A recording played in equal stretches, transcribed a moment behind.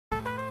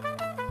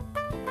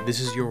This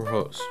is your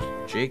host,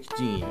 Jake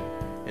Dean,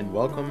 and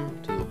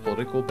welcome to the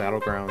Political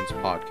Battlegrounds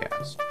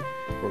podcast,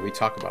 where we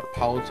talk about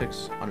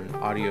politics on an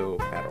audio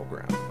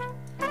battleground.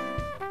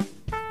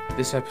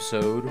 This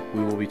episode,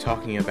 we will be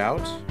talking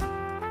about...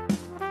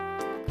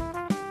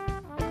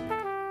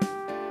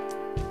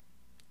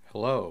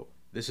 Hello,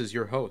 this is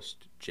your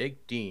host,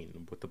 Jake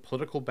Dean, with the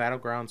Political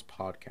Battlegrounds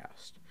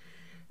podcast.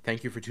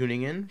 Thank you for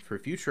tuning in. For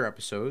future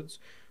episodes,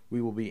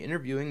 we will be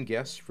interviewing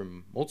guests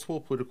from multiple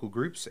political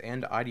groups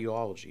and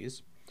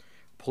ideologies,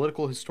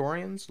 political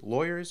historians,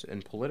 lawyers,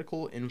 and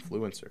political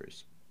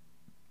influencers.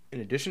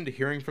 In addition to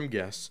hearing from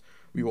guests,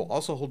 we will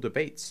also hold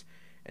debates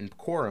and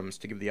quorums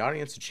to give the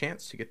audience a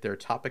chance to get their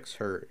topics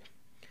heard.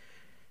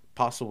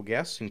 Possible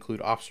guests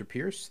include Officer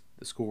Pierce,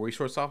 the school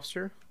resource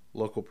officer,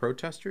 local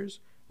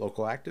protesters,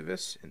 local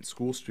activists, and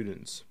school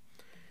students.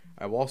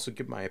 I will also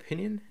give my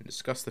opinion and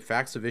discuss the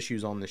facts of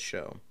issues on this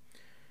show.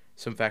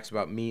 Some facts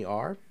about me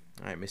are: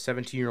 I am a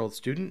 17-year-old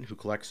student who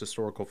collects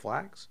historical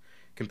flags,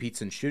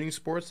 competes in shooting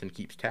sports, and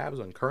keeps tabs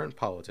on current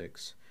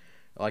politics.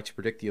 I like to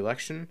predict the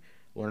election,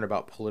 learn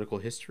about political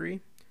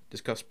history,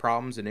 discuss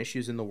problems and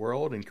issues in the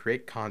world, and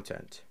create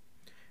content.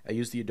 I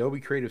use the Adobe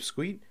Creative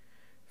Suite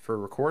for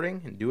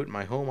recording and do it in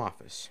my home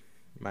office.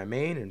 My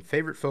main and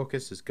favorite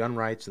focus is gun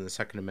rights and the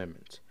Second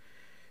Amendment.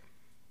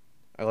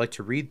 I like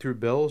to read through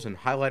bills and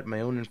highlight my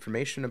own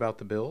information about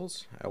the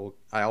bills.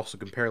 I also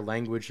compare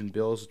language in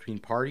bills between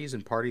parties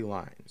and party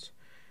lines.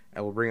 I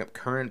will bring up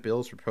current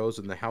bills proposed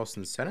in the House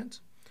and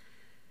Senate,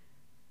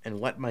 and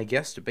let my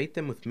guests debate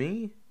them with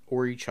me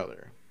or each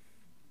other.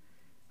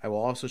 I will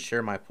also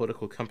share my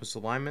political compass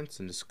alignments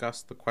and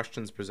discuss the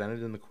questions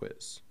presented in the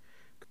quiz.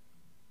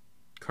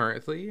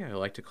 Currently, I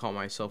like to call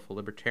myself a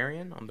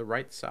libertarian on the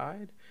right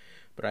side,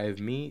 but I have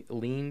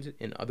leaned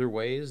in other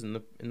ways in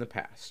the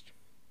past.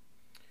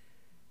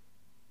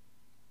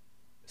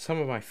 Some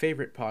of my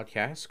favorite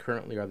podcasts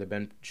currently are The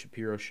Ben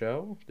Shapiro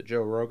Show, The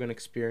Joe Rogan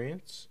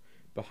Experience,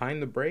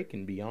 Behind the Break,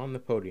 and Beyond the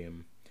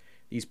Podium.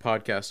 These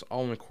podcasts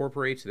all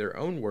incorporate their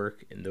own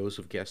work in those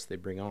of guests they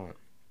bring on.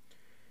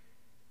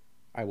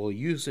 I will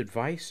use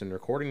advice and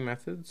recording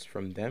methods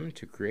from them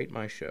to create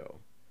my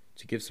show.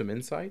 To give some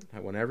insight, I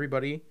want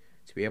everybody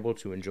to be able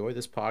to enjoy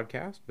this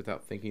podcast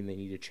without thinking they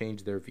need to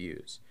change their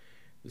views.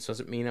 This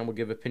doesn't mean I will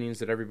give opinions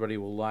that everybody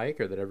will like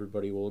or that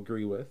everybody will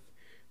agree with.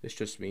 This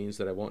just means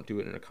that I won't do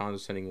it in a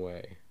condescending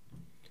way.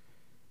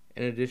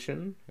 In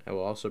addition, I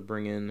will also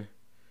bring in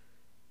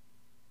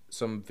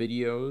some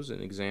videos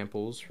and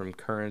examples from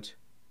current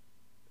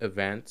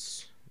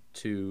events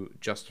to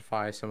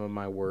justify some of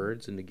my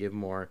words and to give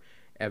more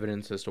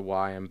evidence as to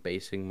why I'm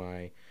basing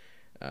my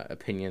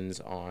opinions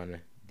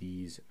on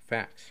these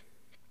facts.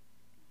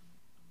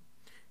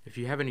 If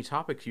you have any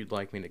topics you'd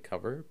like me to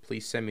cover,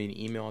 please send me an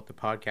email at the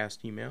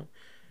podcast email,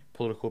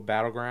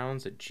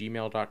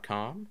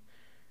 politicalbattlegrounds@gmail.com,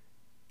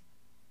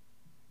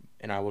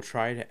 and I will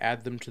try to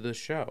add them to the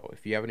show.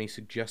 If you have any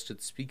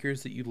suggested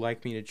speakers that you'd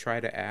like me to try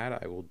to add,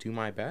 I will do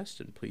my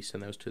best, and please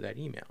send those to that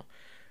email.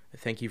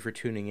 Thank you for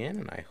tuning in,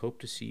 and I hope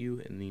to see you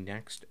in the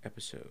next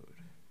episode.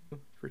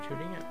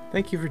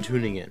 Thank you for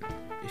tuning in.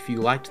 If you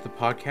liked the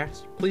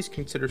podcast, please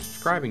consider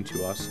subscribing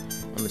to us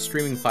on the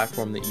streaming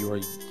platform that you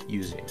are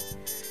using.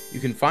 You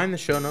can find the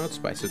show notes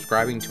by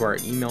subscribing to our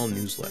email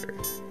newsletter.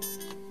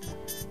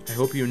 I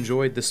hope you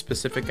enjoyed this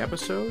specific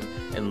episode,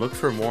 and look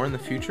for more in the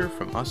future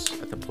from us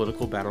at the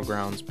Political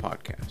Battlegrounds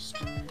podcast.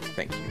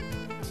 Thank you.